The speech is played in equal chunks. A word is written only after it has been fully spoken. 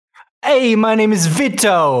Hey, my name is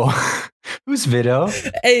Vito. Who's Vito?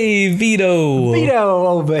 Hey, Vito. Vito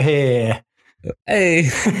over here. Hey.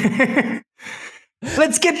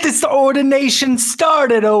 Let's get this ordination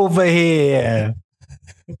started over here.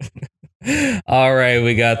 All right,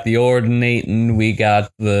 we got the ordinating, we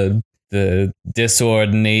got the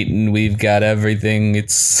disordinating, we've got everything.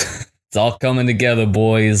 It's all coming together,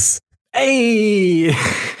 boys. Hey.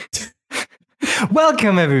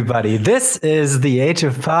 Welcome, everybody. This is the Age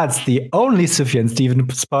of Pods, the only Sufjan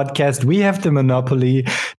Stevens podcast. We have the monopoly.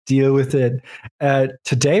 Deal with it.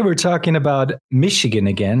 Today, we're talking about Michigan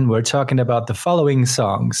again. We're talking about the following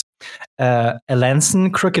songs.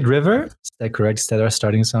 Alanson, Crooked River. Is that correct? Is that our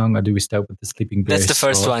starting song? Or do we start with the Sleeping Bears? That's the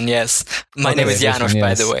first one, yes. My name is Janos,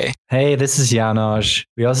 by the way. Hey, this is Janos.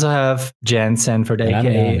 We also have Jan Sanford,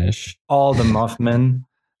 a.k.a. all the Mothman.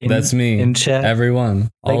 That's me. In chat. Everyone.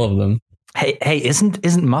 All of them. Hey, isn't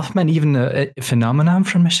Mothman even a phenomenon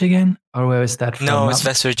from Michigan? Or where is that from? No, it's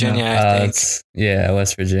West Virginia, I think.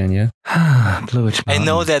 West Virginia. Blue Witch Mountain. I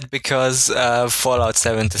know that because Fallout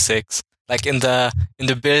 76. Like in the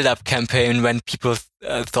build-up campaign, when people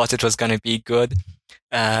thought it was going to be good,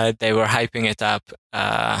 they were hyping it up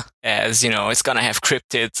as, it's going to have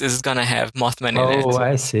cryptids, it's going to have Mothman in it. Oh,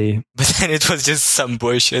 I see. But then it was just some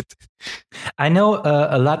bullshit. I know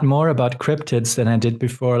a lot more about cryptids than I did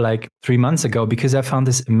before, like 3 months ago, because I found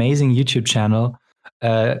this amazing YouTube channel,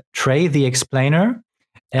 Trey the Explainer.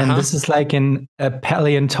 And this is like a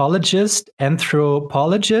paleontologist,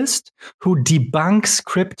 anthropologist who debunks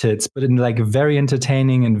cryptids, but in like a very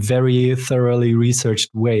entertaining and very thoroughly researched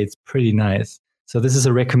way. It's pretty nice. So this is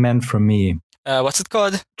a recommend from me. What's it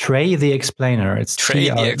called? Trey the Explainer. It's Trey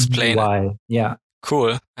the Explainer. Yeah.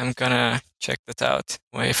 Cool. I'm gonna check that out.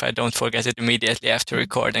 Or if I don't forget it immediately after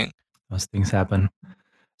recording. Those things happen.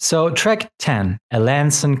 So track 10,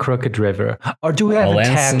 Alanson, Crooked River. Or do we have a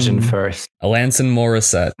tangent first? Alanson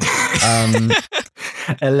Morissette.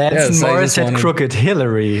 Alanson Morissette, Crooked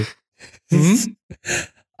Hillary.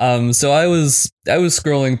 So I was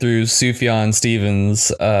scrolling through Sufjan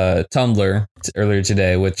Stevens' Tumblr earlier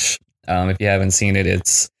today, which if you haven't seen it,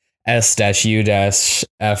 it's S-U-F-8,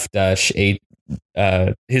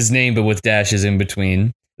 his name, but with dashes in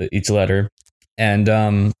between each letter.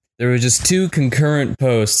 And there were just two concurrent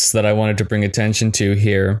posts that I wanted to bring attention to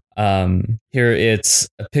here. Here it's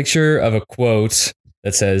a picture of a quote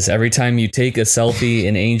that says, "Every time you take a selfie,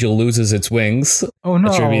 an angel loses its wings." Oh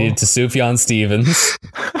no! Attributed to Sufjan Stevens.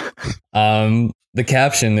 The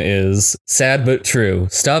caption is, "Sad but true.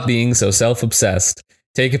 Stop being so self-obsessed.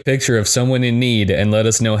 Take a picture of someone in need and let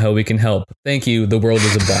us know how we can help. Thank you. The world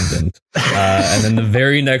is abundant." And then the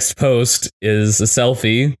very next post is a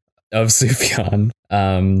selfie of Sufjan,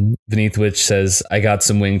 beneath which says, "I got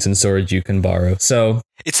some wings and sword you can borrow." So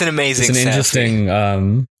it's an amazing, it's an interesting.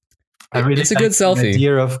 It's a good selfie. He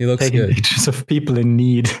looks taking good. Pictures of people in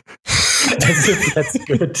need. As if that's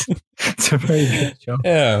good. It's a very good show.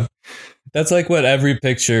 Yeah, that's like what every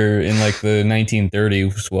picture in like the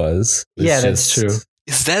 1930s was. Yeah, that's true.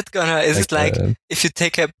 Is it like if you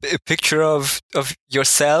take a picture of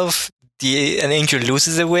yourself, an angel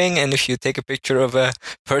loses a wing, and if you take a picture of a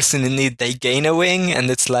person in need, they gain a wing,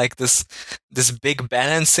 and it's like this big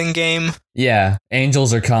balancing game? Yeah,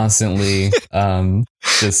 angels are constantly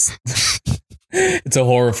just... It's a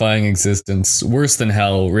horrifying existence. Worse than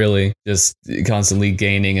hell, really. Just constantly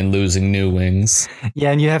gaining and losing new wings.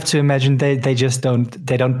 Yeah, and you have to imagine they just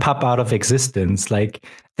don't pop out of existence. Like,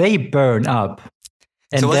 they burn up.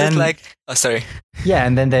 And so was then, it like... Oh, sorry. Yeah,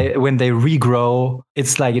 and then when they regrow,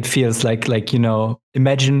 it's like, it feels like,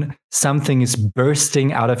 imagine something is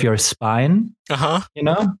bursting out of your spine. Like,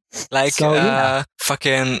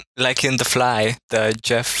 fucking, like in The Fly, the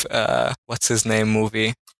Jeff, what's his name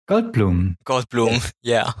movie? Goldblum.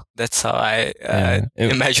 Yeah. That's how I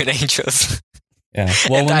imagine angels. Yeah.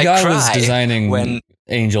 Well, when God was designing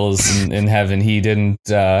angels in heaven, he didn't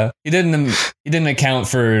account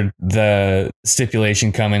for the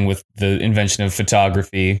stipulation coming with the invention of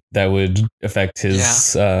photography that would affect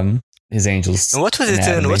his angels. And what was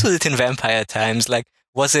it in Vampire Times? Like,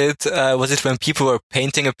 was it when people were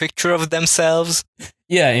painting a picture of themselves?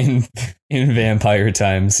 Yeah, in Vampire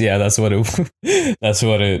Times. Yeah, that's what the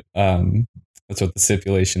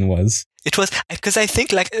stipulation was. It was because I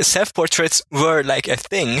think like self-portraits were like a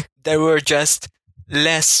thing. There were just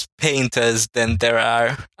less painters than there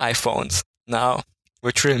are iPhones now,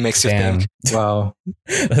 which really makes you think. Wow.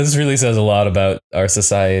 This really says a lot about our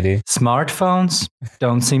society. Smartphones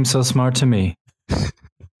don't seem so smart to me.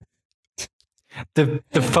 The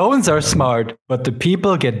phones are smart, but the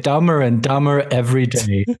people get dumber and dumber every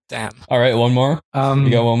day. Damn. All right, one more. You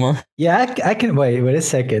got one more? Yeah, I can wait a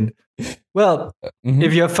second. Well,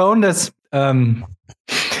 if your phone does the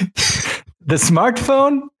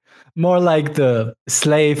smartphone, more like the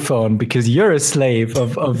slave phone, because you're a slave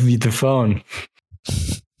of the phone.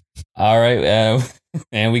 All right,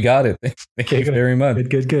 and we got it. Thank you very much.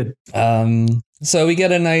 Good. So we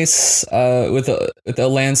get a nice with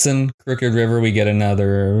Alanson Crooked River. We get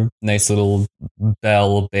another nice little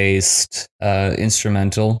bell-based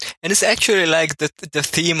instrumental, and it's actually like the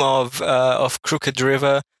theme of Crooked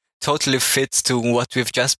River totally fits to what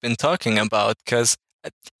we've just been talking about. Because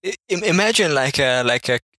imagine like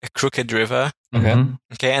a crooked river.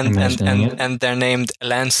 Okay, and they're named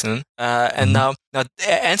Alanson. And now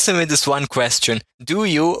answer me this one question: do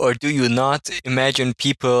you or do you not imagine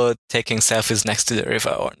people taking selfies next to the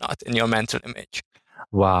river or not in your mental image?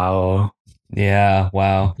 Wow. Yeah.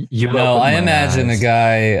 Wow. I imagine a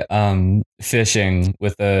guy fishing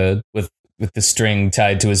with the string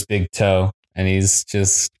tied to his big toe, and he's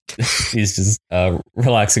just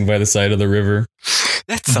relaxing by the side of the river.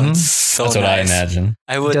 That sounds so That's nice. what I imagine.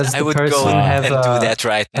 I would go and do that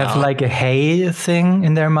right now. Have like a hay thing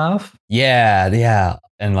in their mouth? Yeah.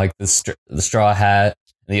 And like the straw hat,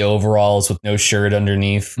 the overalls with no shirt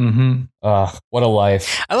underneath. What a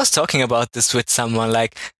life. I was talking about this with someone,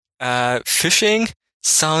 like fishing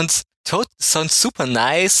sounds super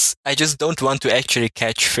nice. I just don't want to actually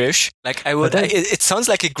catch fish. Like it sounds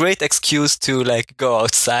like a great excuse to like go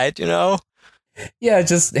outside, you know? Yeah,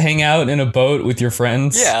 just hang out in a boat with your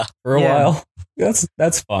friends for a while.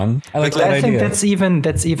 That's fun. I like that idea. I think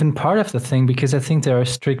that's even part of the thing, because I think there are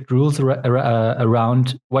strict rules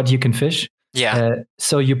around what you can fish. Yeah.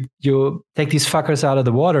 So you take these fuckers out of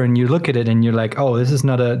the water and you look at it and you're like, oh, this is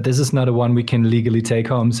not a one we can legally take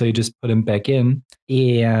home. So you just put them back in.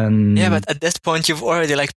 And yeah, but at that point you've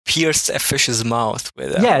already like pierced a fish's mouth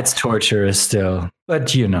with it. Yeah, it's torturous still.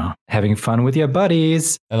 But having fun with your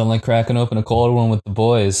buddies. I don't like cracking open a cold one with the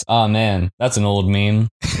boys. Oh man, that's an old meme.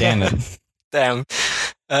 Damn it. Damn.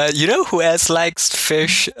 You know who else likes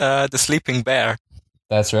fish? The sleeping bear.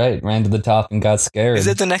 That's right. Ran to the top and got scared. Is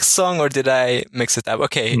it the next song or did I mix it up?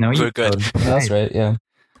 Okay, we're good. That's right, yeah.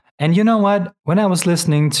 And you know what? When I was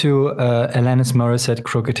listening to Alanis Morissette,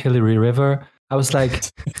 Crooked Hillary River, I was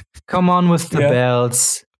like, come on with the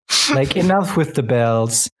bells. Like, enough with the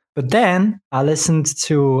bells. But then I listened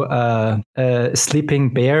to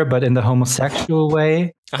Sleeping Bear, but in the homosexual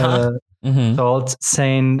way. Called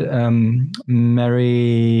Saint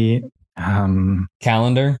Mary...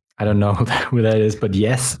 Calendar? I don't know who that is, but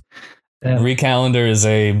yes. Marie Calendar is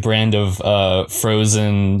a brand of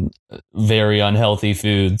frozen, very unhealthy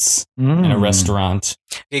foods in a restaurant.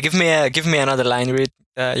 Okay, give me another line read,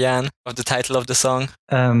 Jan, of the title of the song.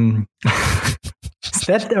 Is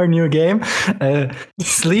that our new game?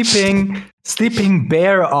 Sleeping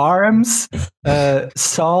Bear Arms,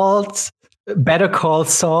 Salt, Better Call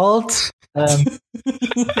Salt.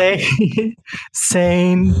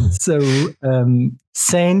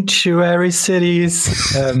 Sanctuary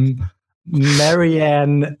Cities,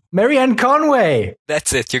 Marianne Conway.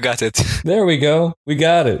 That's it. You got it. There we go. We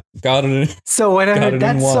got it. Got it. So when I heard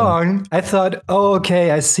that song, I thought, oh,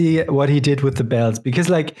 okay, I see what he did with the bells. Because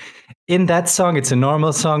like in that song, it's a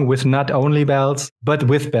normal song with not only bells, but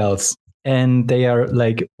with bells. And they are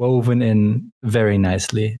like woven in very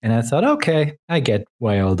nicely. And I thought, okay, I get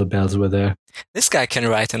why all the bells were there. This guy can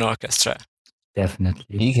write an orchestra.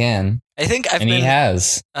 Definitely. He can. I think he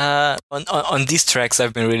has. On these tracks,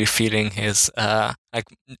 I've been really feeling his, like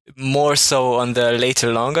more so on the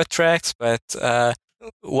later, longer tracks. But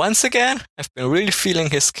once again, I've been really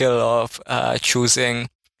feeling his skill of choosing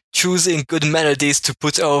good melodies to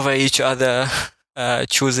put over each other,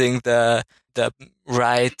 choosing the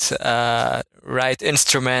right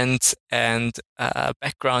instrument and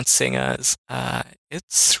background singers.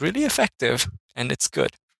 It's really effective and it's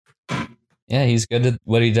good. Yeah, he's good at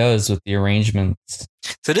what he does with the arrangements.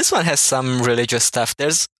 So this one has some religious stuff.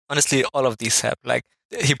 There's honestly all of these have like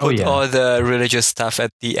he put all the religious stuff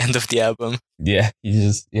at the end of the album. Yeah,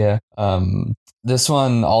 this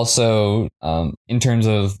one also, in terms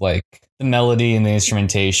of like the melody and the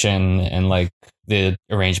instrumentation and like the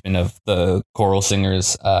arrangement of the choral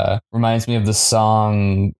singers, reminds me of the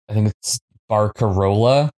song, I think it's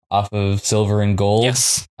Barcarola off of Silver and Gold.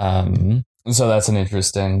 Yes. So that's an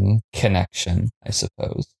interesting connection, I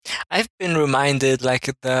suppose. I've been reminded, like,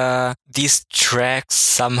 these tracks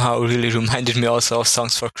somehow really reminded me also of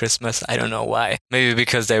Songs for Christmas. I don't know why. Maybe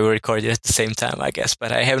because they were recorded at the same time, I guess.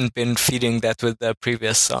 But I haven't been feeling that with the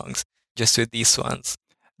previous songs, just with these ones.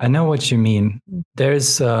 I know what you mean.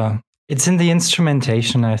 There's it's in the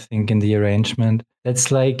instrumentation, I think, in the arrangement.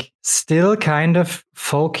 It's like still kind of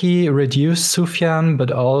folky, reduced Sufjan,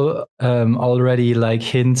 but all already like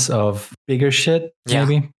hints of bigger shit,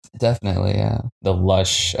 maybe. Definitely, yeah. The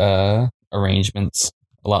lush arrangements,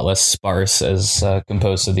 a lot less sparse as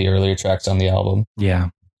composed to the earlier tracks on the album. Yeah.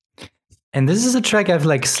 And this is a track I've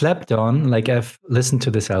like slept on. Like I've listened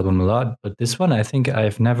to this album a lot, but this one I think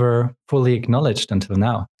I've never fully acknowledged until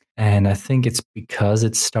now. And I think it's because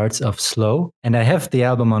it starts off slow. And I have the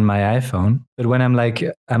album on my iPhone, but when I'm like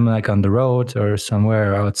on the road or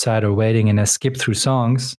somewhere outside or waiting and I skip through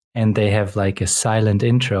songs and they have like a silent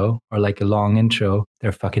intro or like a long intro,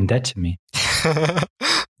 they're fucking dead to me.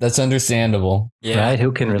 That's understandable. Yeah. Right?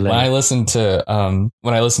 Who can relate? When I listen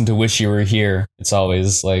to Wish You Were Here, it's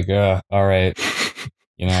always like, all right,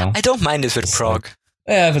 you know. I don't mind it with prog. Like,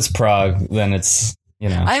 yeah, if it's prog, then it's, you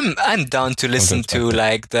know. I'm down to listen to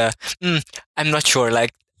like the. I'm not sure.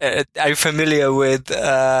 Like, are you familiar with Close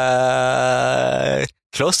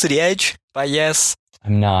to the Edge by Yes?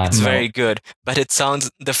 I'm not. It's very good, but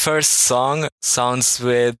the first song sounds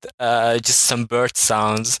with just some bird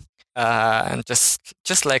sounds. And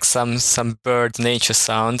just like some bird nature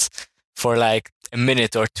sounds for like a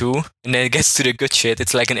minute or two, and then it gets to the good shit.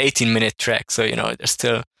 It's like an 18-minute track, so you know there's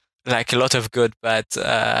still like a lot of good, but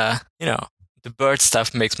you know the bird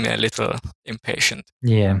stuff makes me a little impatient.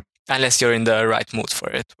 Yeah, unless you're in the right mood for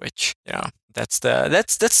it, which you know that's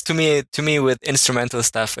to me with instrumental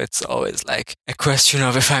stuff. It's always like a question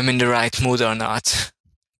of if I'm in the right mood or not.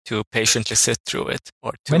 To patiently sit through it,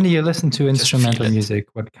 or to when do you listen to instrumental music?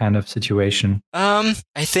 What kind of situation?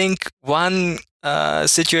 I think one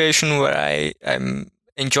situation where I'm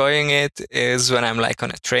enjoying it is when I'm like on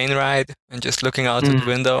a train ride and just looking out the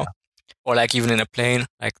window, or like even in a plane.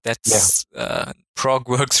 Like that's prog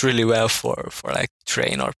works really well for like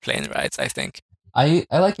train or plane rides. I think I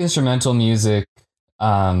like instrumental music.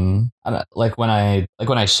 Like when I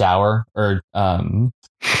shower or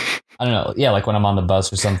I don't know. Yeah, like when I'm on the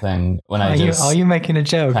bus or something. When are you making a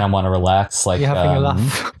joke? Kind of want to relax. Like you're having a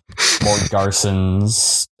laugh. Mort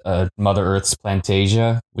Garson's Mother Earth's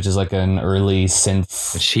Plantasia, which is like an early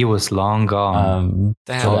synth. But she was long gone.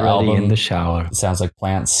 Already in the shower. It sounds like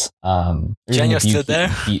plants. Jen, you're still there?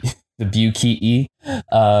 The Buki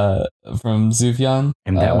from Sufjan.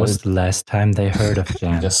 And that was the last time they heard of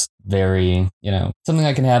Jan. Just very, you know, something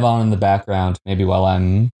I can have on in the background, maybe while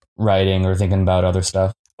I'm writing or thinking about other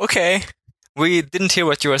stuff. Okay. We didn't hear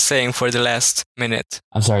what you were saying for the last minute.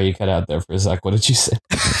 I'm sorry, you cut out there for a sec. What did you say?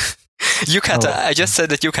 You cut out. I just said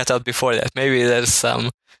that you cut out before that. Maybe there's some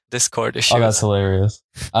Discord issue. Oh, that's hilarious.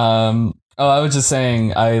 I was just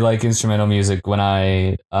saying I like instrumental music when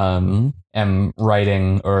I am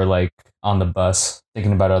writing or like on the bus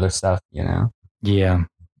thinking about other stuff, you know? Yeah.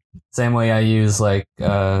 Same way I use like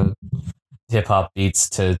hip hop beats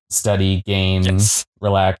to study, game,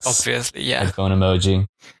 relax. Obviously, yeah. Headphone emoji.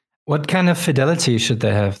 What kind of fidelity should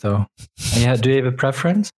they have, though? Yeah, do you have a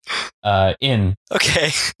preference? In.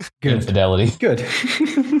 Okay. Good. In fidelity. Good.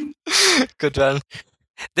 Good one.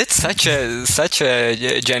 That's such a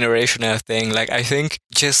generational thing. Like I think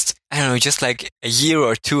just like a year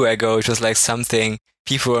or two ago, it was like something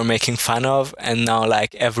people were making fun of, and now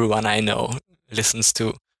like everyone I know listens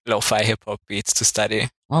to lo-fi hip-hop beats to study.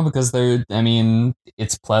 Well, because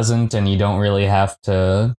it's pleasant and you don't really have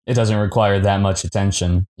to, it doesn't require that much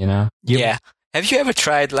attention, you know? Yeah. Have you ever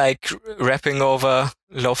tried like rapping over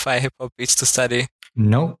lo-fi hip-hop beats to study?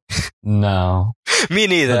 No. No. Me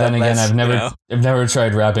neither. But then again, I've never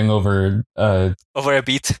tried rapping over a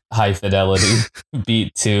beat. High fidelity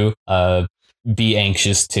beat to be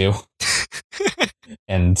anxious to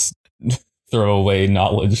and throw away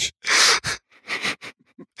knowledge.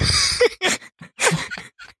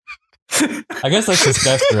 I guess that's just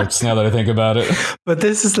death grips now that I think about it. But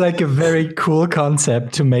this is like a very cool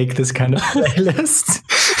concept to make this kind of playlist.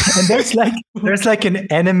 And there's like an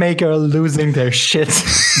anime girl losing their shit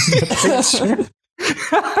in the picture.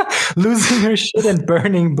 Losing her shit and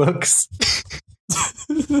burning books.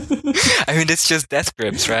 I mean, it's just death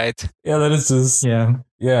grips, right? Yeah, that is just... Yeah.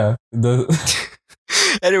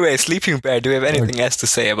 Anyway, Sleeping Bear, do we have anything else to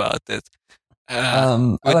say about it? I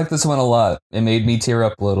like this one a lot. It made me tear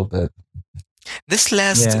up a little bit. This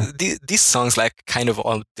these songs like kind of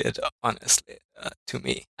all did, honestly, to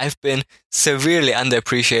me. I've been severely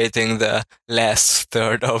underappreciating the last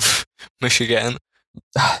third of Michigan.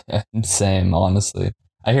 Same, honestly.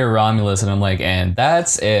 I hear Romulus and I'm like, and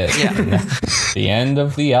that's it. Yeah. The end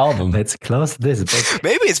of the album. Let's close this book.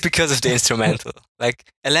 Maybe it's because of the instrumental. Like,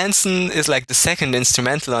 Elanson is like the second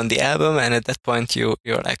instrumental on the album, and at that point you're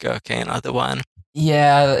like, okay, another one.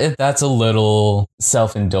 Yeah, that's a little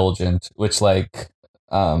self-indulgent, which like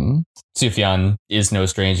Sufjan is no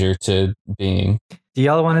stranger to being. Do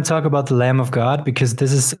y'all want to talk about the Lamb of God? Because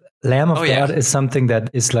this is Lamb of God is something that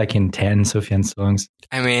is like in 10 Sufjan songs.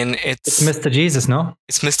 I mean, it's Mr. Jesus, no?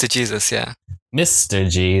 It's Mr. Jesus, yeah. Mr.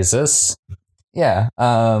 Jesus. Yeah.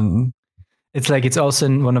 It's like, it's also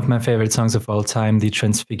in one of my favorite songs of all time, The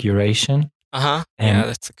Transfiguration. Uh-huh. Yeah,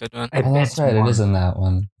 that's a good one. That's right. It is in that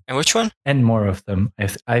one. And which one? And more of them,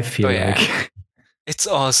 I feel like. It's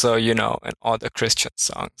also, in all the Christian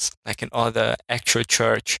songs, like in all the actual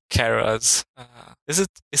church carols. Is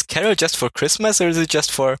carol just for Christmas or is it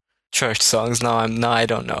just for church songs? Now I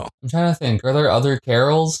don't know. I'm trying to think. Are there other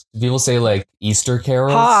carols? Do people say like Easter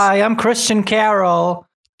carols? Hi, I'm Christian Carol.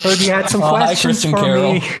 Heard you had some questions for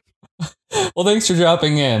Carol. Me. Well, thanks for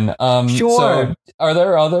dropping in. Sure.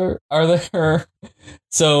 So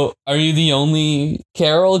so are you the only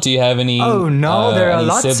Carol? Do you have any? Oh no, there are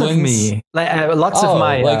lots siblings? Of me. Like lots of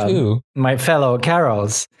my who? My fellow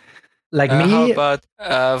Carols. Like me. How about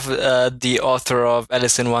the author of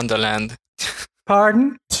Alice in Wonderland?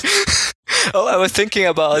 Pardon? Oh, I was thinking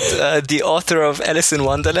about the author of Alice in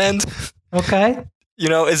Wonderland. Okay.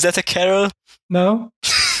 Is that a carol? No.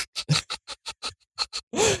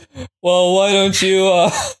 Well, why don't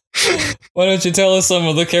you tell us some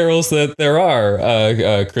of the carols that there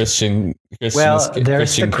are? Christian. Well,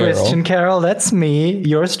 there's the Christian Carol. That's me.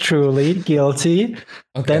 Yours truly, guilty.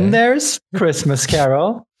 Okay. Then there's Christmas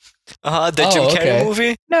Carol. The Jim Carrey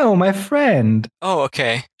movie? No, my friend. Oh,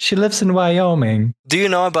 okay. She lives in Wyoming. Do you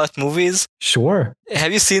know about movies? Sure.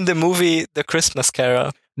 Have you seen the movie The Christmas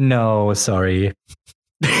Carol? No, sorry.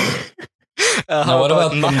 Now, what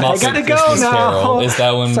about the I gotta go Christmas now. Carol? Is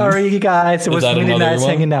that one? Sorry, you guys. It was really nice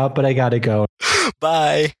hanging out, but I gotta go.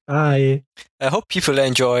 Bye. Bye. I hope people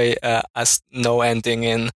enjoy us no ending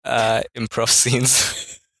in improv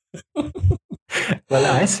scenes. Well,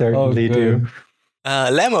 I certainly do.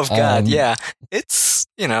 Lamb of God, yeah. It's,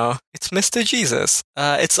 it's Mr. Jesus.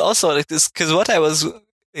 It's also like this, because what I was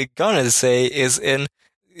gonna say is in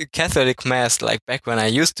Catholic Mass, like back when I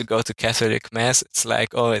used to go to Catholic Mass, it's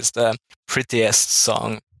like always the prettiest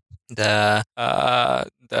song, the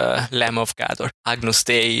Lamb of God or Agnus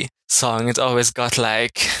Dei song. It's always got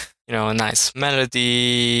like, a nice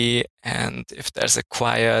melody, and if there's a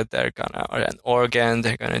choir, or an organ,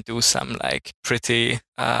 they're gonna do some like pretty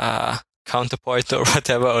counterpoint or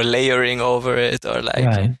whatever, or layering over it, or like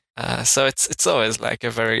right. So it's always like a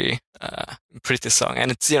very pretty song,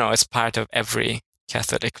 and it's it's part of every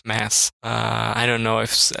Catholic Mass. I don't know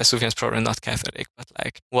if Sufjan's probably not Catholic, but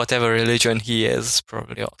like whatever religion he is,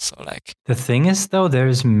 probably also like. The thing is, though,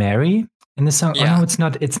 there's Mary in the song. Yeah. Oh no, it's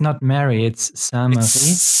not. It's not Mary. It's Saint Marie.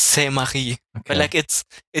 Saint Marie. Okay. But like it's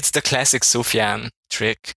the classic Sufjan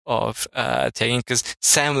trick of taking, because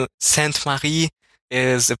Saint Marie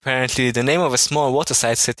is apparently the name of a small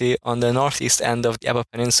waterside city on the northeast end of the Upper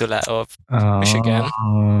Peninsula of Michigan.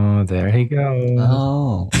 Oh, there he goes.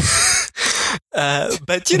 Oh.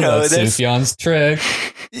 But that's Sufjan's trick.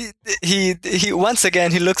 He once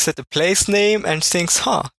again he looks at the place name and thinks,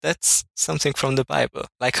 that's something from the Bible,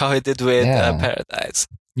 like how he did with Paradise.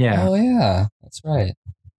 Yeah. Oh yeah, that's right.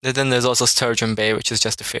 And then there's also Sturgeon Bay, which is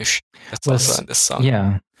just a fish. That's also in this song.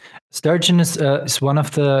 Yeah. Sturgeon is one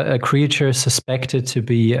of the creatures suspected to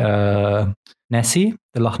be Nessie,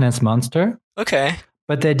 the Loch Ness monster. Okay.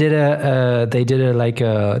 But they did a like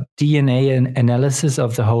a DNA analysis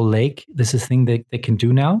of the whole lake. This is a thing they can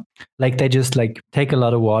do now. Like they just like take a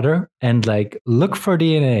lot of water and like look for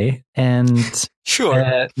DNA, and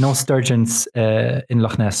sure, no sturgeons in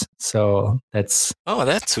Loch Ness. So that's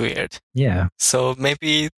weird. Yeah. So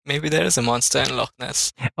maybe there is a monster in Loch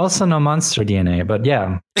Ness. Also no monster DNA, but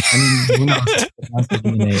yeah. I mean, who knows what monster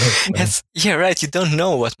DNA is? So. Yeah, right. You don't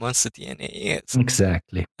know what monster DNA is.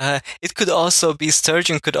 Exactly. It could also be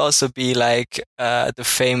Sturgeon. Could also be like the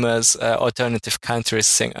famous alternative country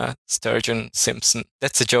singer Sturgeon Simpson.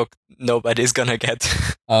 That's a joke nobody's gonna get.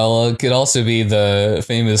 It could also be the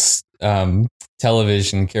famous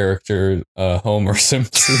television character Homer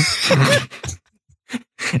Simpson.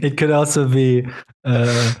 It could also be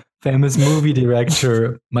famous movie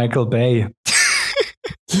director Michael Bay.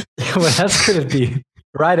 What else could it be?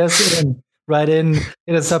 Write us in.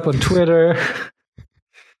 Hit us up on Twitter.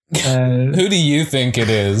 Who do you think it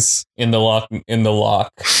is in the lock?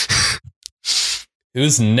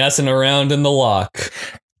 Who's messing around in the lock?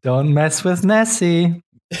 Don't mess with Nessie.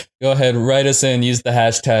 Go ahead, write us in. Use the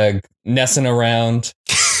hashtag Nessing around.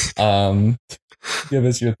 Give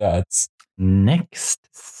us your thoughts. Next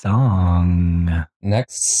song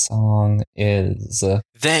is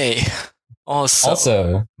They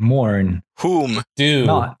Also, mourn. Whom do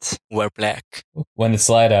not wear black when it's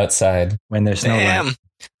light outside. When there's no light.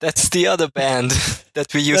 That's the other band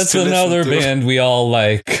that we used to listen to. That's another band we all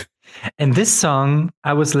like. And this song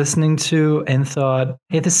I was listening to and thought,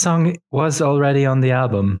 hey, this song was already on the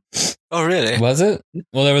album. Oh, really? Was it?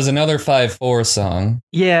 Well, there was another 5/4 song.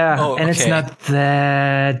 Yeah, and it's not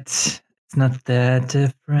that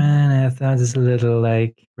different. I thought it's a little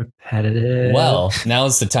like repetitive. Well, now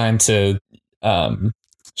is the time to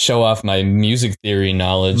show off my music theory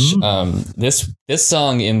knowledge. This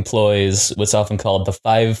song employs what's often called the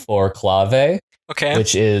 5/4 clave. Okay.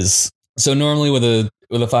 Which is so normally with a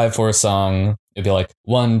 5/4 song, it'd be like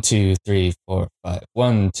 1, 2, 3, 4, 5.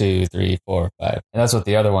 1, 2, 3, 4, 5. And that's what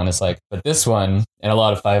the other one is like. But this one, and a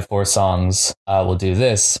lot of 5/4 songs will do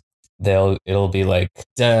this. It'll be like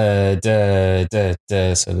da da da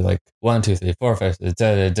da. So like 1, 2, 3, 4, 5 da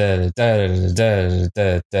da da da da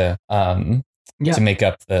da da. To make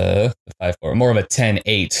up the 5/4, more of a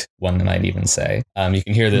 10/8 one might even say. You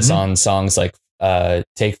can hear this on songs like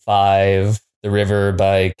Take 5, The River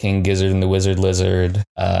by King Gizzard and the Wizard Lizard,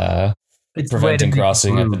 Preventing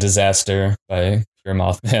Crossing of the Disaster by Pure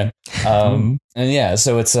Mothman. And yeah,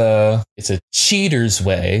 so it's a cheater's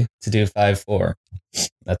way to do 5/4.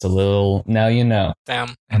 That's a little now you know.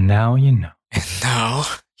 Damn. And now you know. And now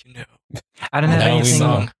you know. I don't have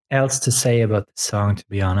anything else to say about the song, to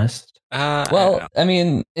be honest. Well, I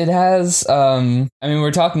mean, it has. We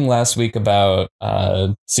were talking last week about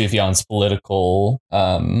Sufjan's political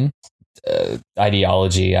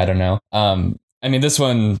ideology. I don't know. I mean, this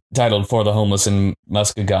one titled "For the Homeless in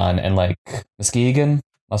Muskegon" and like Muskegon.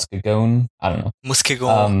 I don't know.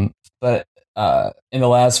 Muskegon. But in the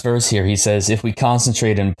last verse here, he says, "If we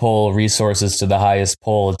concentrate and pull resources to the highest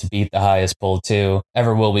pole to beat the highest pole too,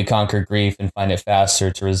 ever will we conquer grief and find it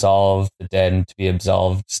faster to resolve the dead and to be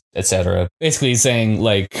absolved, etc." Basically, he's saying,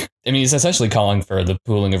 like, I mean, he's essentially calling for the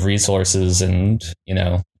pooling of resources and, you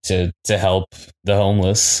know, to help the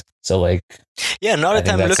homeless. So, like, yeah, now that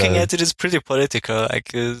I'm looking at it, it's pretty political.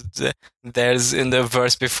 Like, there's in the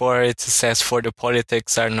verse before it says, "For the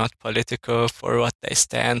politics are not political, for what they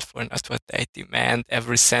stand for, not what they demand.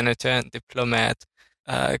 Every senator and diplomat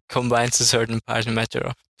combines a certain part and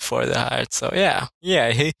matter for the heart." So yeah,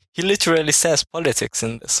 he literally says politics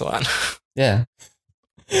in this one. Yeah,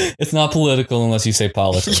 it's not political unless you say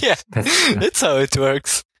politics. Yeah, that's how it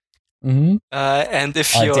works. Mm-hmm. And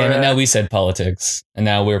if you're damn it, now we said politics, and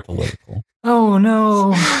now we're political. Oh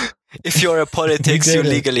no! If you're a politics, you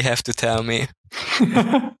legally have to tell me.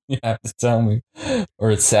 You have to tell me, or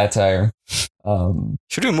it's satire.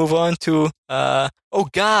 Should we move on to? Oh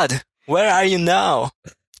God, where are you now?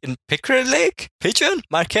 In Pickering Lake, Pigeon,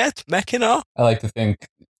 Marquette, Mackinac? I like to think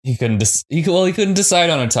he couldn't decide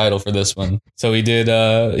on a title for this one, so he did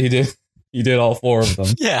all 4 of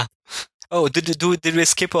them. Yeah. Oh, did we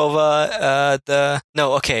skip over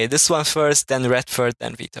No, okay, this one first, then Redford,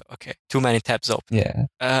 then Vito. Okay, too many tabs open.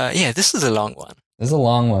 Yeah. This is a long one. It's a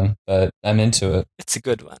long one, but I'm into it. It's a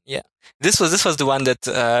good one, yeah. This was the one that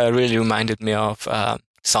really reminded me of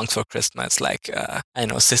songs for Christmas, like, I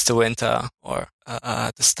know, Sister Winter, or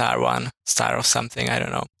the Star one, Star of something, I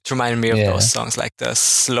don't know. It reminded me of those songs, like the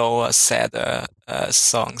slower, sadder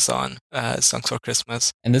songs on Songs for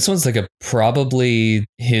Christmas. And this one's like probably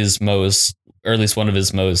his most, or at least one of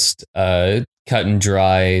his most cut and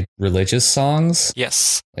dry religious songs.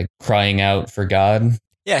 Yes. Like crying out for God.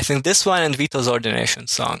 Yeah, I think this one and Vito's ordination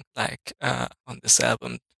song, like on this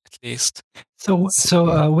album, at least. So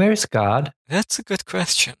where's God? That's a good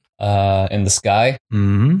question. In the sky?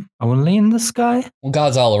 Mm-hmm. Only in the sky? Well,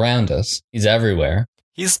 God's all around us. He's everywhere.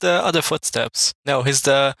 He's the other footsteps. No, he's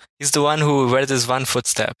the one where there's one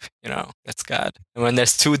footstep, you know, that's God. And when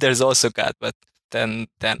there's 2, there's also God, but then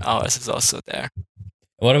ours is also there.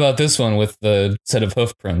 What about this one with the set of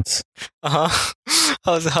hoof prints? Uh-huh.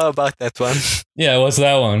 How about that one? Yeah, what's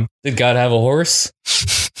that one? Did God have a horse?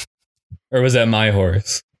 Or was that my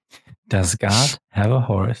horse? Does God have a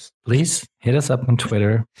horse? Please hit us up on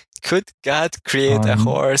Twitter. Could God create a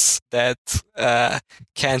horse that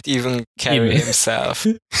can't even carry himself?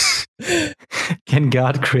 Can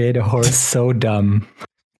God create a horse so dumb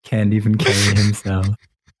can't even carry himself?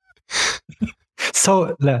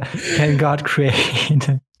 So can God create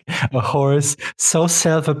a horse so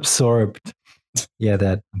self-absorbed? Yeah,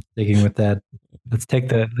 I'm sticking with that. Let's keep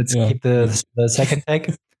the second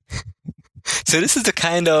take. So this is the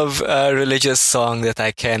kind of religious song that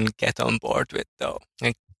I can get on board with, though.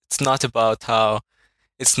 Like, it's not about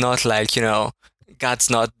it's not like, you know, God's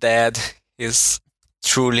not dead, he's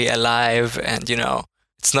truly alive, and, you know,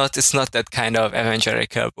 It's not that kind of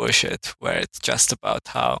evangelical bullshit where it's just about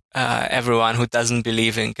how everyone who doesn't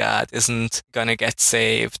believe in God isn't gonna get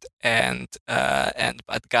saved, and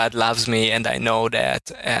but God loves me and I know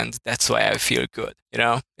that, and that's why I feel good.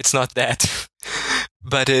 It's not that.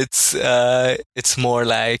 But it's more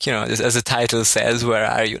like, as the title says, where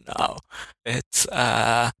are you now? It's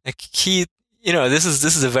like he, this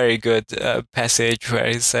is a very good passage where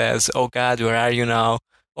he says, "Oh God, where are you now?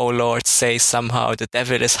 Oh Lord, say somehow the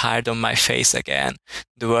devil is hard on my face again.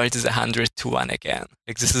 The world is 100-1 again."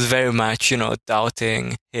 Like, this is very much,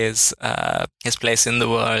 doubting his place in the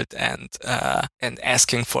world, and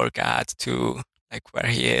asking for God to, like, where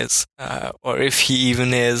he is, or if he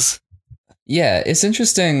even is. Yeah, it's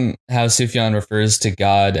interesting how Sufjan refers to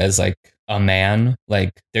God as like a man,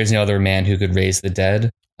 like there's no other man who could raise the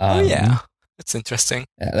dead. Yeah, that's interesting.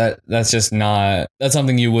 Yeah, that's just not, that's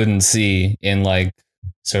something you wouldn't see in like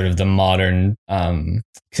sort of the modern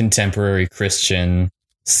contemporary Christian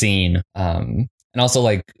scene. And also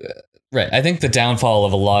like, right, I think the downfall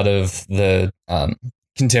of a lot of the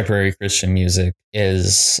contemporary Christian music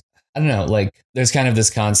is, I don't know, like there's kind of this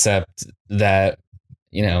concept that,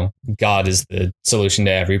 God is the solution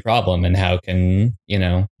to every problem, and how can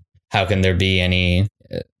there be any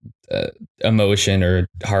emotion or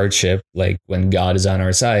hardship like when God is on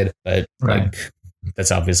our side? But like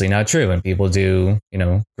that's obviously not true, and people do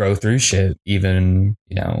grow through shit even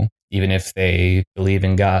if they believe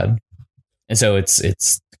in God. And so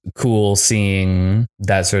it's cool seeing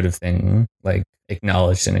that sort of thing like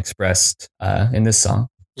acknowledged and expressed in this song.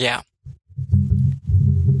 Yeah.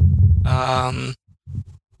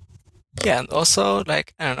 Yeah, and also,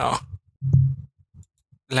 like, I don't know,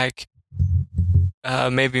 like,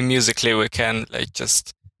 maybe musically we can, like,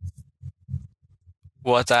 just,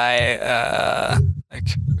 what I,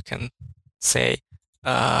 we can say,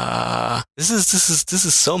 this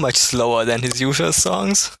is so much slower than his usual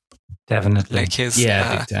songs. Definitely. Like his,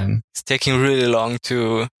 big time. It's taking really long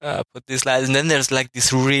to put these lines, and then there's like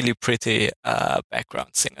these really pretty background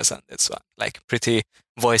singers on this one, like pretty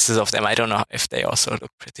voices of them. I don't know if they also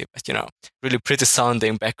look pretty, but really pretty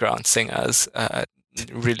sounding background singers,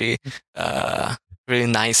 really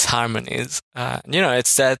really nice harmonies.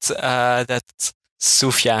 It's that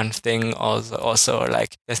Sufjan thing, also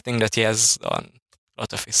like the thing that he has on a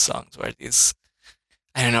lot of his songs, where these,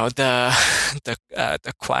 I don't know,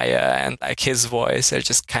 the choir and like his voice are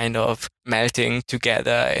just kind of melting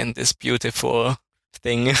together in this beautiful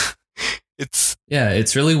thing. It's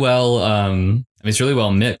really well. It's really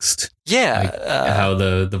well mixed. Yeah, like, how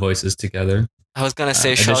the voices together. I was gonna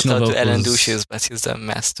say shout out vocals to Alan Douches, but he's the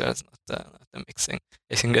master, not the mixing.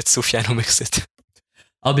 I think that's Sufjan who mixed it.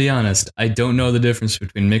 I'll be honest, I don't know the difference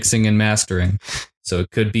between mixing and mastering, so it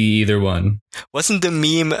could be either one. Wasn't the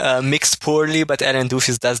meme mixed poorly, but Alan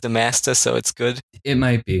Douches does the master, so it's good? It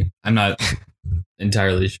might be. I'm not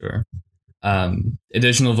entirely sure.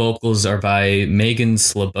 Additional vocals are by Megan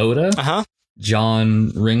Sloboda,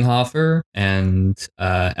 John Ringhofer, and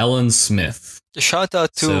Ellen Smith. Shout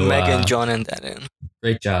out to Megan, John, and Ellen.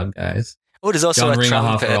 Great job, guys. Oh, there's also John a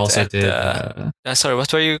trumpet. also did. Sorry,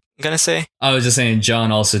 what were you gonna say? I was just saying,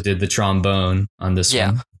 John also did the trombone on this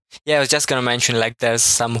one. Yeah, I was just gonna mention, like, there's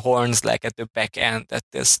some horns like at the back end at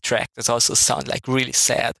this track that also sound like really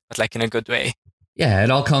sad, but like in a good way. Yeah, it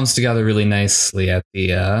all comes together really nicely at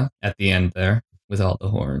the end there with all the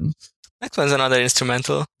horns. Next one's another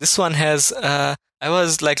instrumental. This one has. I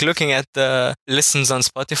was like looking at the listens on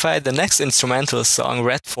Spotify. The next instrumental song,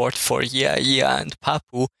 Redford for Yeah Yeah and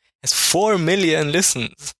Papu, has 4 million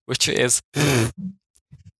listens, which is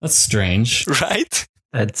that's strange, right?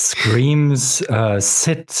 That screams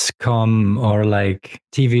sitcom or like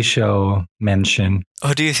TV show mention.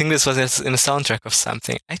 Oh, do you think this was in a soundtrack of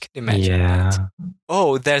something? I can imagine. Yeah. That.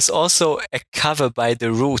 Oh, there's also a cover by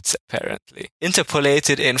The Roots, apparently.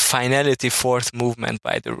 Interpolated in Finality 4th Movement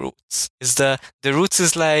by The Roots. The Roots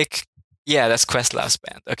is like, yeah, that's Questlove's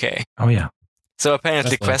band. Okay. Oh, yeah. So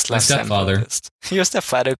apparently Questlove's stepfather. Your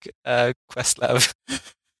stepfather, Questlove.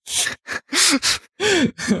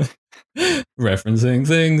 Referencing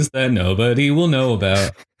things that nobody will know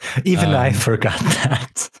about. Even I forgot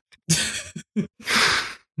that.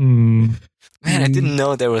 Man, I didn't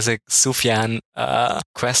know there was a Sufjan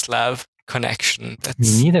Questlove connection. That's,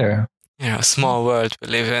 me neither. Small world we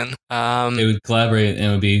live in. It would collaborate and it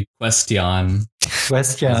would be Question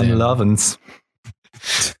Lovens.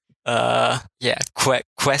 Yeah,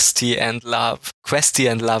 Questy and Love.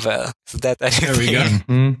 Questy and Lover. Is that anything? There we go.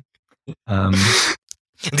 Mm-hmm.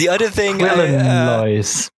 The other thing,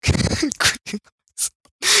 Quillinois.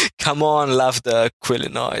 Come on, love the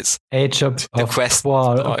Quillinois. Age of Quest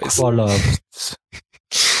Qualoves.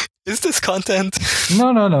 Is this content?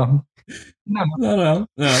 No.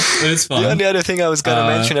 It's fine. The only other thing I was gonna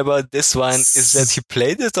mention about this one is that he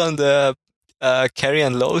played it on the Carrie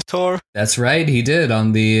and Lowell tour. That's right, he did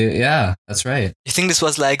on the that's right. I think this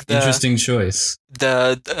was like the interesting choice.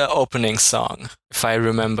 The opening song, if I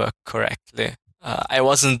remember correctly. I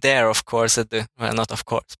wasn't there, of course, not of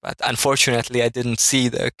course, but unfortunately I didn't see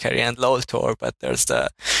the Carrie and Lowell tour, but there's the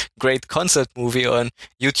great concert movie on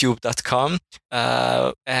youtube.com,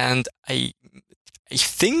 and I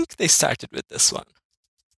think they started with this one.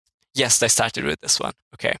 Yes, they started with this one.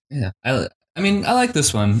 Okay. Yeah, I mean, I like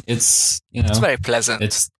this one. It's, it's very pleasant.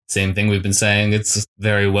 It's same thing we've been saying. It's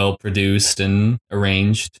very well produced and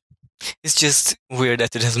arranged. It's just weird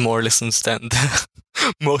that it has more listens than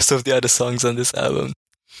most of the other songs on this album.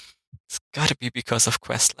 It's gotta be because of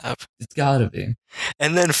Questlab. It's gotta be.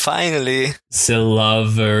 And then finally...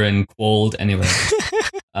 Silver and Cold, anyway.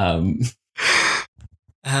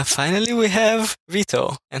 Finally we have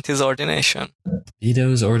Vito and his ordination.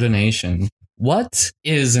 Vito's ordination. What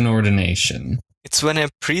is an ordination? It's when a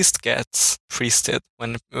priest gets priested,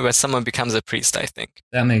 when someone becomes a priest, I think.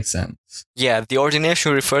 That makes sense. Yeah, the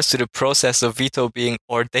ordination refers to the process of Vito being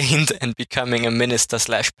ordained and becoming a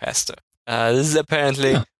minister/pastor. This is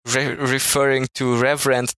apparently referring to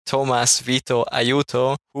Reverend Thomas Vito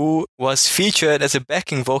Aiuto, who was featured as a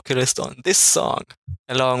backing vocalist on this song,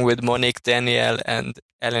 along with Monique Daniel and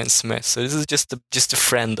Ellen Smith. So this is just a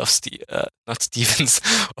friend of not Stevens,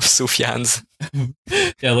 of Sufjan's.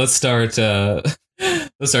 Yeah, let's start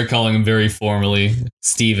calling him very formally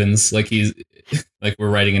Stevens, like we're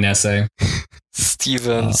writing an essay.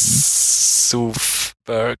 Stevens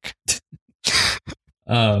Sufberg.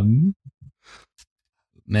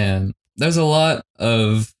 Man, there's a lot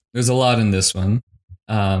in this one.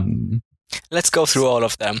 Let's go through all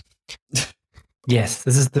of them. Yes,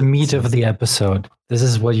 this is the meat of the episode. This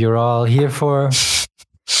is what you're all here for.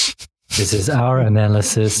 This is our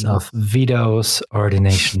analysis of Vito's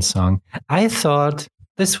ordination song. I thought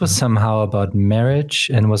this was somehow about marriage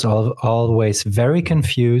and was always very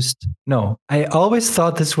confused. No, I always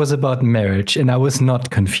thought this was about marriage and I was not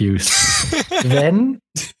confused. Then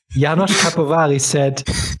Janos Kapovari said,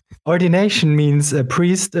 ordination means a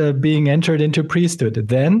priest being entered into priesthood.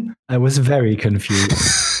 Then I was very confused.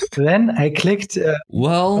 Then I clicked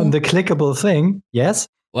on the clickable thing. Yes.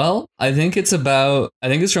 Well, I think it's from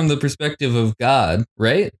the perspective of God,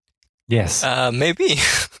 right? Yes. Maybe.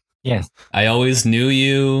 Yes. I always knew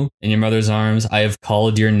you in your mother's arms. I have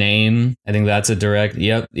called your name. I think that's a direct.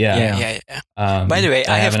 Yep. Yeah. By the way,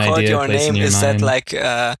 I have called your name.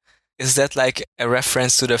 Is that like a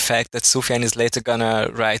reference to the fact that Sufjan is later gonna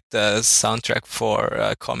write the soundtrack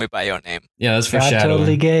for Call Me By Your Name? Yeah, that's foreshadowing.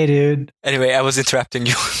 Totally gay, dude. Anyway, I was interrupting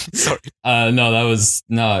you. Sorry. No, that was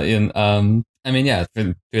not in. I mean, yeah,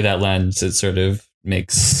 through that lens, it sort of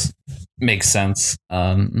makes sense.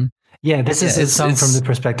 Yeah, this is a song from the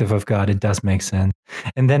perspective of God. It does make sense.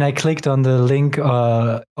 And then I clicked on the link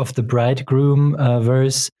of the bridegroom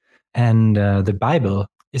verse, and the Bible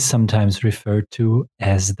is sometimes referred to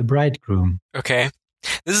as the bridegroom. Okay.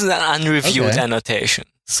 This is an unreviewed annotation.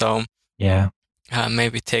 So yeah,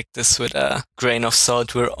 maybe take this with a grain of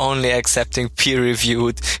salt. We're only accepting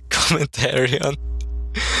peer-reviewed commentary on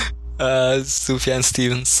Sufjan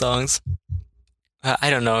Stevens songs. I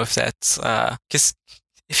don't know if that's... because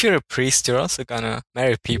if you're a priest, you're also gonna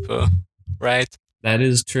marry people, right? That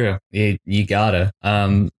is true. You gotta.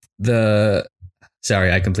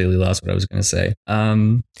 Sorry, I completely lost what I was going to say.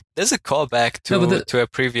 There's a callback to a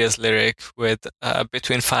previous lyric with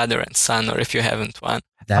between father and son, or if you haven't one.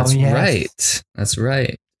 That's right. That's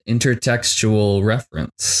right. Intertextual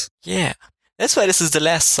reference. Yeah. That's why this is the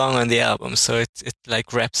last song on the album, so it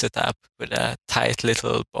like wraps it up with a tight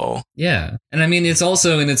little bow. Yeah. And I mean, it's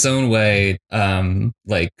also in its own way,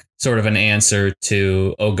 like sort of an answer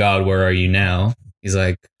to, oh God, where are you now? He's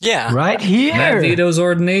like, yeah, right here. Matt Vito's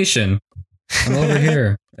ordination. I'm over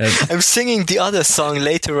here. I'm singing the other song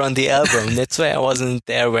later on the album. That's why I wasn't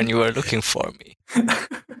there when you were looking for me.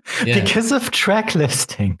 Yeah. Because of track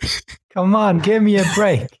listing. Come on, give me a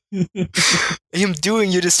break. I'm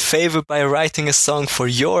doing you this favor by writing a song for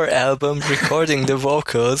your album, recording the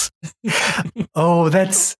vocals. Oh,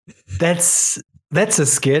 that's a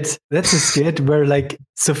skit. That's a skit where like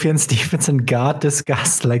Sufjan Stevens and God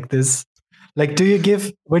discuss like this. Like, do you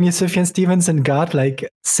give, when you Sufjan Stevens and God like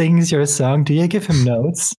sings your song, do you give him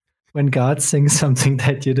notes when God sings something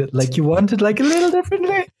that you did, like you wanted like a little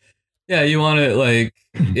differently? Yeah, you want it like,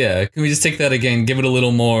 yeah. Can we just take that again? Give it a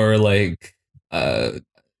little more like, give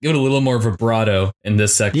it a little more vibrato in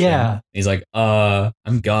this section. Yeah. He's like,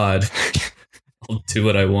 I'm God. I'll do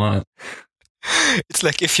what I want. It's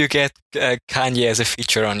like if you get Kanye as a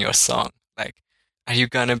feature on your song, like, are you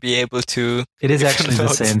gonna be able to? It is actually the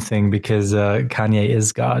same thing because Kanye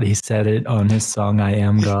is God. He said it on his song "I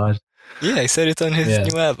Am God." Yeah, he said it on his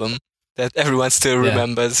new album that everyone still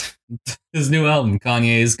remembers. His new album,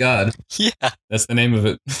 Kanye is God. Yeah, that's the name of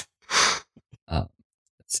it. Let's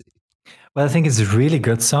see. Well, I think it's a really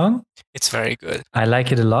good song. It's very good. I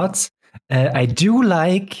like it a lot. I do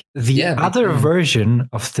like the other version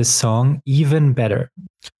of this song even better.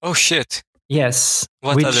 Oh, shit. Yes.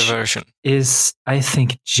 What other version? Is, I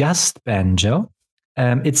think, just banjo.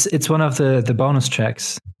 It's one of the bonus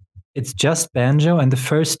tracks. It's just banjo, and the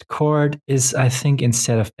first chord is, I think,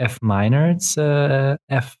 instead of F minor, it's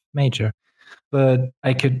F major. But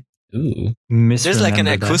I could misremember. There's like an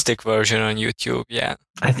acoustic version on YouTube, yeah.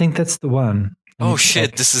 I think that's the one. Oh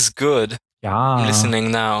shit, this is good. Yeah. I'm listening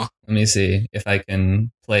now. Let me see if I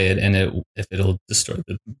can play it and if it'll destroy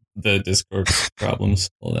the Discord problems.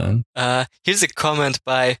 Hold on. Here's a comment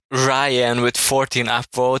by Ryan with 14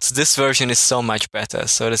 upvotes. This version is so much better.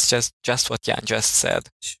 So that's just what Jan just said.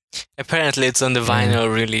 Apparently it's on the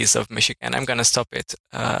vinyl release of Michigan. I'm gonna stop it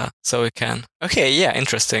so we can. Okay, yeah,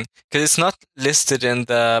 interesting. Because it's not listed in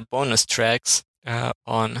the bonus tracks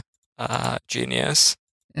on Genius.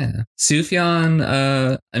 Yeah. Sufjan,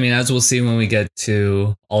 I mean, as we'll see when we get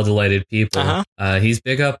to All Delighted People, he's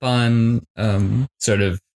big up on sort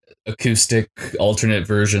of acoustic alternate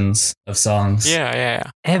versions of songs. Yeah.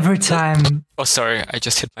 Every time... Oh, sorry, I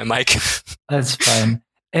just hit my mic. That's fine.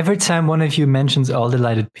 Every time one of you mentions All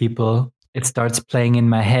Delighted People, it starts playing in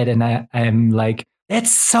my head and I'm like,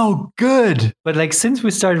 it's so good. But like since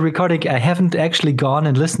we started recording, I haven't actually gone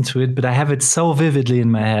and listened to it, but I have it so vividly in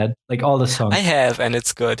my head, like all the songs. I have, and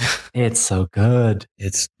it's good. It's so good.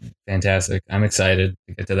 It's fantastic. I'm excited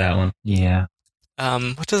to get to that one. Yeah.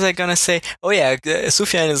 What was I gonna say? Oh yeah,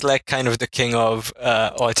 Sufjan is like kind of the king of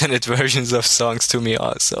alternate versions of songs to me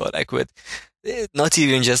also, like with not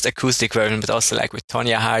even just acoustic version, but also like with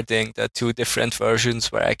Tonya Harding, the two different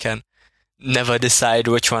versions where I can never decide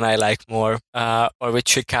which one I like more, or with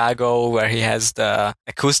Chicago, where he has the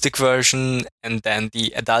acoustic version and then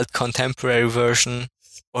the adult contemporary version,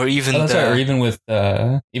 or even or even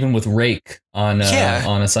with Rake on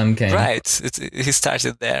a Sun King. Right, he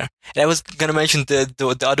started there. And I was gonna mention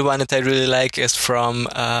the other one that I really like is from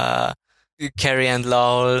Carrie and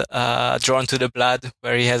Lowell, Drawn to the Blood,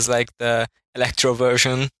 where he has like the electro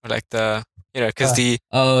version, or like the. You know, because the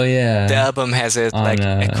album has it on, like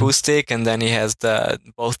acoustic, and then he has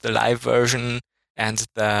both the live version and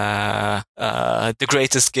the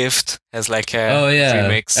Greatest Gift has like a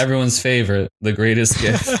remix. Everyone's favorite, The Greatest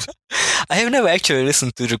Gift. I have never actually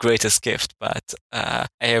listened to The Greatest Gift, but I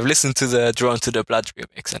have listened to the Drawn to the Blood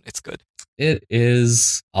remix, and it's good. It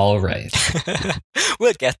is all right.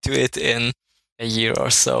 We'll get to it in a year or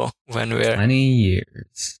so when we're 20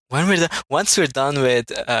 years. Once we're done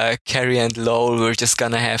with Carrie and Lowell, we're just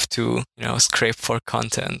gonna have to scrape for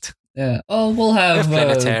content. Yeah. Oh, we'll have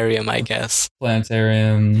Planetarium, I guess.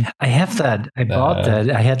 Planetarium. I have that. I bought that.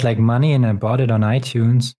 I had like money and I bought it on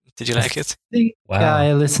iTunes. Did you like it? Wow. Yeah,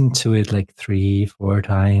 I listened to it like 3-4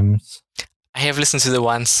 times. I have listened to the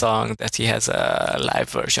one song that he has a live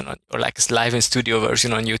version on, or like a live in studio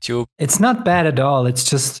version on YouTube. It's not bad at all. It's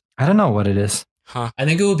just I don't know what it is. Huh. I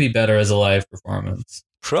think it would be better as a live performance.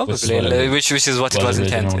 Probably, which is what it was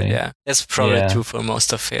intended. Yeah, that's probably true for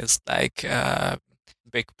most of his big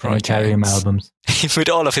Planetarium albums. With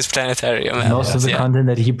all of his Planetarium albums. Most of the content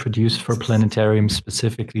that he produced for Planetarium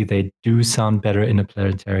specifically, they do sound better in a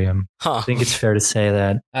Planetarium. Huh. I think it's fair to say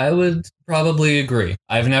that. I would probably agree.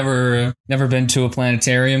 I've never been to a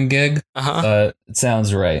Planetarium gig, but it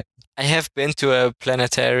sounds right. I have been to a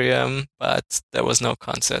Planetarium, but there was no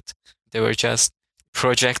concert. They were just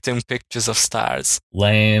projecting pictures of stars.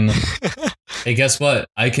 Lame. Hey, guess what?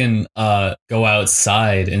 I can go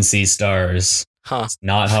outside and see stars. Huh. It's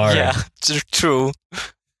not hard. Yeah, true.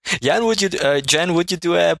 Jan, would you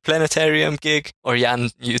do a Planetarium gig? Or Jan,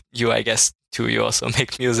 you I guess too, you also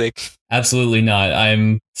make music. Absolutely not.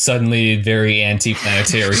 I'm suddenly very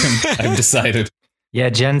anti-planetarium. I've decided. Yeah,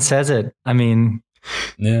 Jen says it. I mean,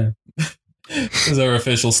 yeah. This is our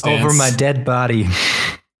official stance. Over my dead body.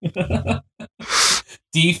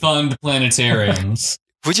 Defund planetariums.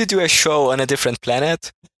 Would you do a show on a different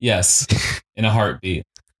planet? Yes, in a heartbeat.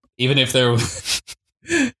 Even if they're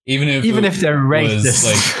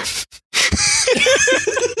racist.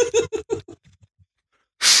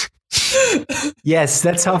 Yes,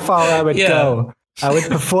 that's how far I would go. I would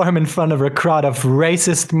perform in front of a crowd of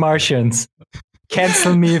racist Martians.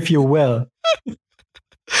 Cancel me if you will.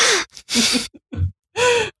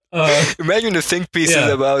 Imagine the think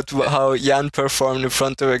pieces about how Jan performed in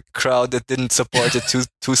front of a crowd that didn't support the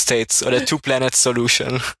two states or the 2 planets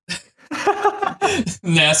solution.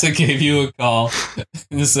 NASA gave you a call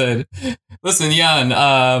and said, "Listen,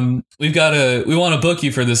 Jan, we want to book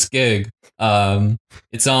you for this gig.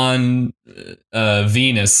 It's on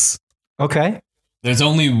Venus. Okay. There's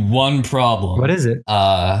only one problem. What is it?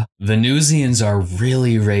 Venusians are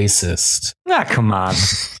really racist." Ah, come on.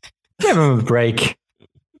 Give him a break.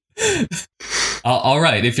 All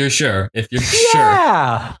right, if you're sure.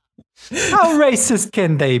 Yeah. How racist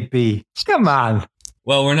can they be? Come on.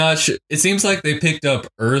 Well, we're not sure. It seems like they picked up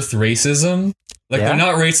Earth racism. Like, they're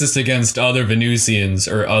not racist against other Venusians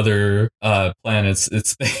or other planets.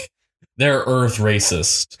 They're Earth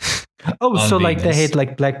racist. Oh, so Venus. Like they hate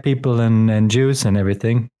like black people and Jews and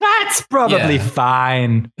everything. That's probably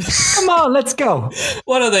fine. Come on, let's go.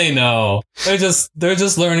 What do they know? They're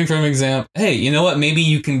just learning from example. Hey, you know what? Maybe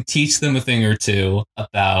you can teach them a thing or two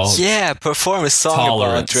about perform a song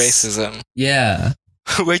tolerance. About racism. Yeah.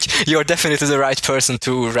 Which you're definitely the right person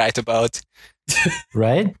to write about.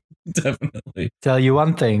 Right? Definitely. Tell you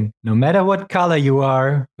one thing. No matter what color you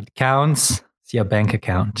are, what counts is your bank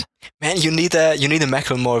account. Man, you need a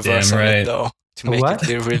Macklemore verse on it though. To make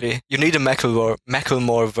it really. You need a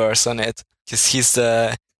Macklemore verse on it. Because he's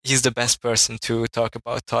the best person to talk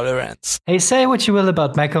about tolerance. Hey, say what you will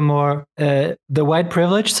about Macklemore. The white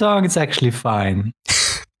privilege song is actually fine.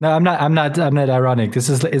 No, I'm not ironic. It's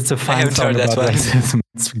a fine song about racism.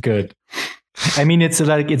 It's good. I mean, it's a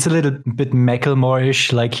little bit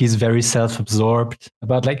Macklemore-ish. Like he's very self-absorbed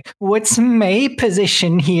about like, what's my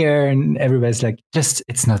position here, and everybody's like,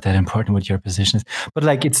 it's not that important what your position is. But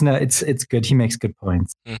like, it's good. He makes good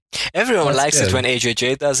points. Everyone likes it when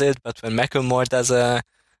AJJ does it, but when Macklemore does a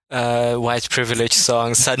white privilege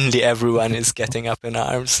song, suddenly everyone is getting up in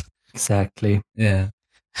arms. Exactly. Yeah.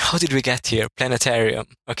 How did we get here? Planetarium.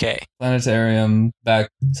 Okay. Planetarium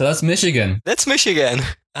back. So that's Michigan.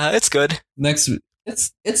 It's good. Next,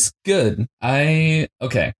 it's good.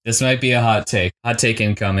 Okay. This might be a hot take. Hot take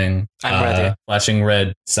incoming. I'm ready. Flashing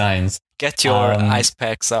red signs. Get your ice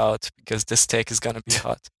packs out because this take is gonna be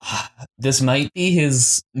hot. This might be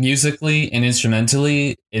his musically and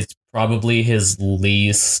instrumentally. It's probably his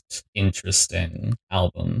least interesting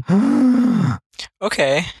album.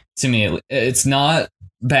 Okay. To me, it's not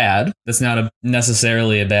bad. That's not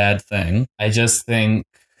necessarily a bad thing. I just think,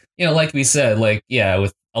 like we said,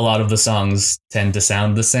 with a lot of the songs tend to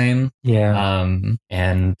sound the same. Yeah.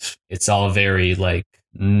 And it's all very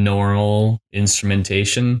normal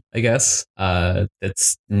instrumentation, I guess.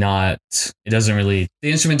 It's not, the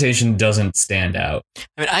instrumentation doesn't stand out.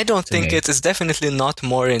 I mean, I don't think it is definitely not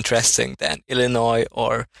more interesting than Illinois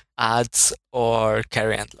or Ads or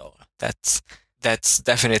Carrie and Lowell. That's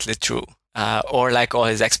definitely true. Or like all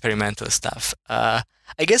his experimental stuff.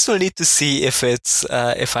 I guess we'll need to see if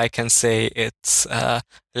I can say it's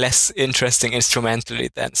less interesting instrumentally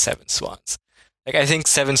than Seven Swans. Like, I think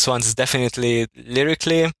Seven Swans is definitely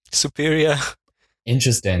lyrically superior.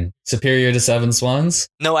 Interesting. Superior to Seven Swans?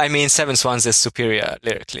 No, I mean Seven Swans is superior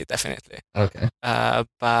lyrically, definitely. Okay.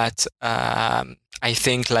 But I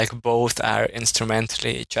think both are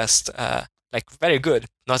instrumentally just very good.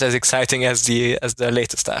 Not as exciting as the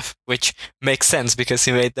later stuff, which makes sense because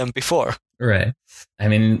he made them before. Right. I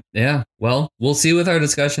mean, yeah. Well, we'll see with our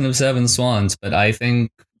discussion of Seven Swans, but I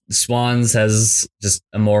think Swans has just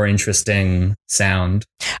a more interesting sound.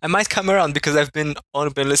 I might come around because I've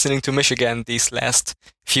only been listening to Michigan these last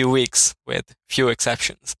few weeks, with few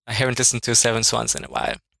exceptions. I haven't listened to Seven Swans in a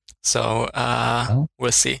while, so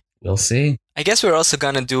we'll see. We'll see. I guess we're also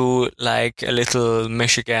gonna do a little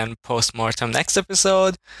Michigan postmortem next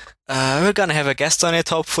episode. We're gonna have a guest on it,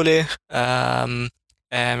 hopefully, and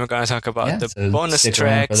we're gonna talk about the bonus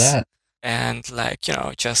tracks and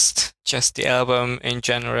just the album in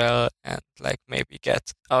general, and maybe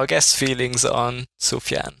get our guest feelings on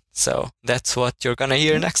Sufjan. So that's what you're gonna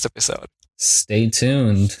hear next episode. Stay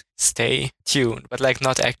tuned. But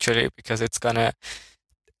not actually, because it's gonna.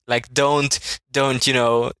 Don't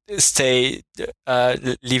stay,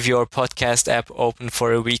 leave your podcast app open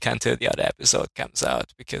for a week until the other episode comes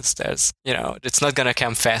out, because there's, it's not going to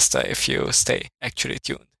come faster if you stay actually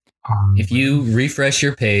tuned. If you refresh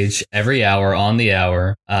your page every hour on the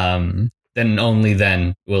hour, then only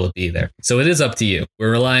then will it be there. So it is up to you.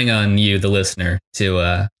 We're relying on you, the listener,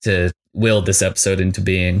 to will this episode into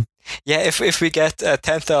being. Yeah, if we get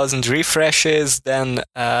 10,000 refreshes, then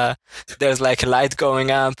there's a light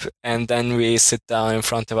going up, and then we sit down in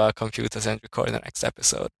front of our computers and record the next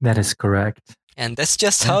episode. That is correct. And that's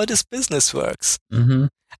just how this business works. Mm-hmm.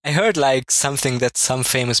 I heard something that some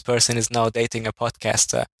famous person is now dating a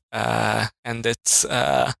podcaster. and it's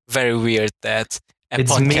very weird that it's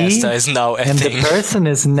podcaster me, is now a and thing. the person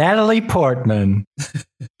is Natalie Portman.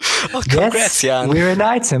 Oh, congrats, Jan. We're an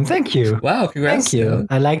item. Thank you. Wow, congrats. Thank you.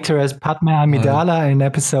 I liked her as Padme Amidala in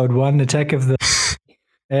episode 1, Attack of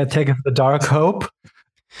the Dark Hope.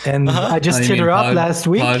 And I just hit her up last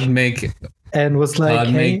week and was like,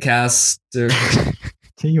 hey, caster.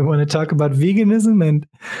 do you want to talk about veganism and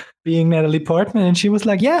being Natalie Portman? And she was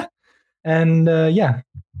like, yeah. And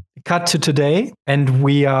cut to today, and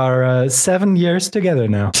we are 7 years together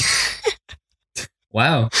now.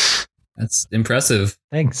 Wow, that's impressive.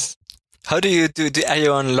 Thanks. How do you do? Are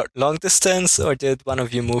you on long distance, or did one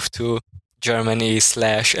of you move to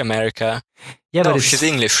Germany/America? Yeah, no, but she's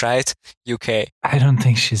English, right? UK. I don't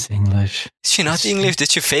think she's English. Is she not English?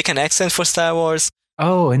 Did she fake an accent for Star Wars?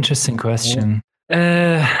 Oh, interesting question.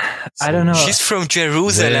 I don't know. She's from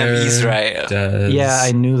Jerusalem, Israel. Yeah,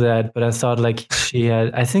 I knew that, but I thought like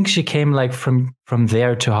I think she came like from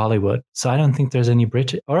there to Hollywood. So I don't think there's any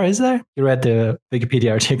British, or is there? You read the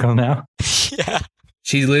Wikipedia article now? Yeah.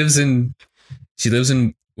 She lives in,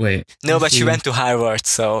 wait. No, but she went to Harvard,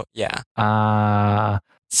 so yeah. But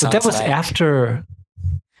that was after.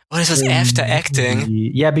 Oh, this was after acting.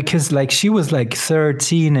 Yeah, because like she was like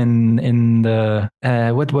 13 in the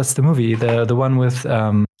what was the movie? The one with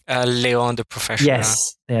Leon the Professional.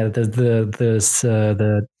 Yes, yeah,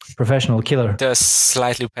 the professional killer. The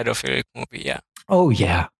slightly pedophilic movie, yeah. Oh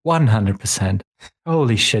yeah, 100%.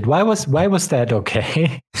 Holy shit! Why was that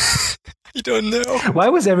okay? I don't know. Why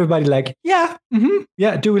was everybody like, yeah,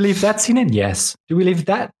 yeah? Do we leave that scene in? Yes. Do we leave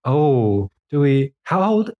that? Oh. Do we? How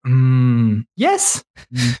old? Yes.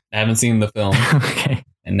 I haven't seen the film. Okay.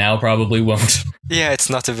 And now probably won't. Yeah, it's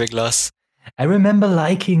not a big loss. I remember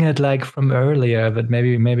liking it like from earlier, but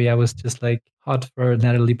maybe I was just like hot for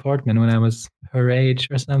Natalie Portman when I was her age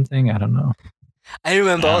or something. I don't know. I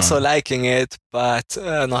remember also liking it, but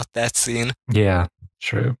not that scene. Yeah,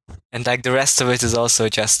 true. And like the rest of it is also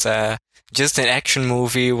just an action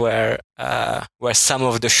movie where some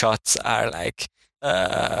of the shots are like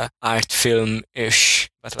art film-ish,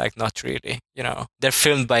 but like not really, you know. They're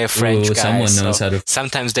filmed by a French guy. Someone knows how to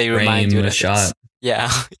sometimes they remind you that shot.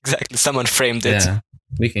 Yeah, exactly. Someone framed it. Yeah.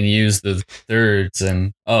 We can use the thirds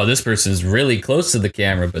and this person's really close to the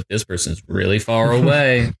camera, but this person's really far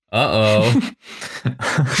away. Uh-oh.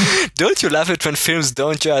 Don't you love it when films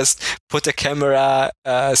don't just put a camera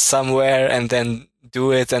somewhere and then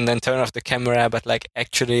do it and then turn off the camera, but like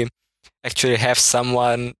actually have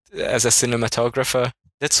someone as a cinematographer?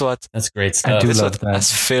 That's great stuff. I do love that.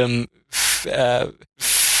 As film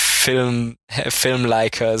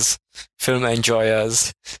likers, film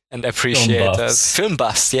enjoyers, and appreciators. Film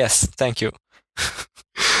buffs, yes, thank you.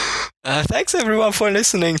 Thanks everyone for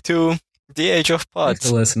listening to The Age of Pod. Thanks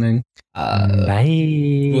for listening.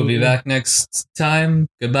 Bye. We'll be back next time.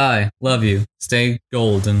 Goodbye. Love you. Stay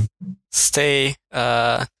golden. Stay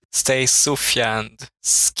Sufjan.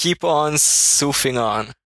 Keep on soofing on.